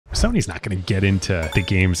Sony's not going to get into the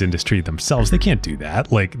games industry themselves. They can't do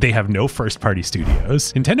that. Like, they have no first-party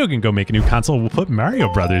studios. Nintendo can go make a new console. We'll put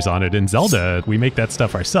Mario Brothers on it and Zelda. We make that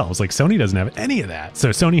stuff ourselves. Like, Sony doesn't have any of that. So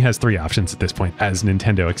Sony has 3 options at this point, as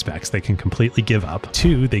Nintendo expects. They can completely give up.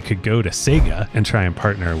 2, they could go to Sega and try and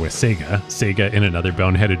partner with Sega. Sega, in another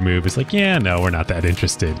boneheaded move, is like, yeah, no, we're not that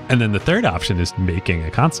interested. And then the third option is making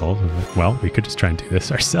a console. Well, we could just try and do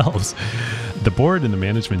this ourselves. The board and the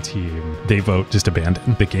management team, they vote just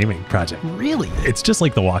abandon the gaming project. Really? It's just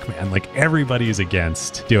like the Walkman. Like, everybody is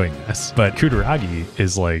against doing this. But Kutaragi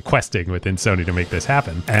is like questing within Sony to make this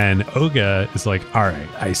happen. And Oga is like, all right,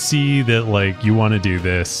 I see that like you want to do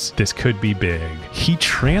this. This could be big. He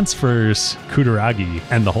transfers Kutaragi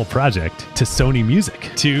and the whole project to Sony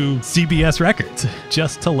Music, to CBS Records,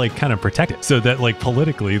 just to like kind of protect it so that like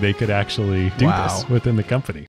politically they could actually do this within the company.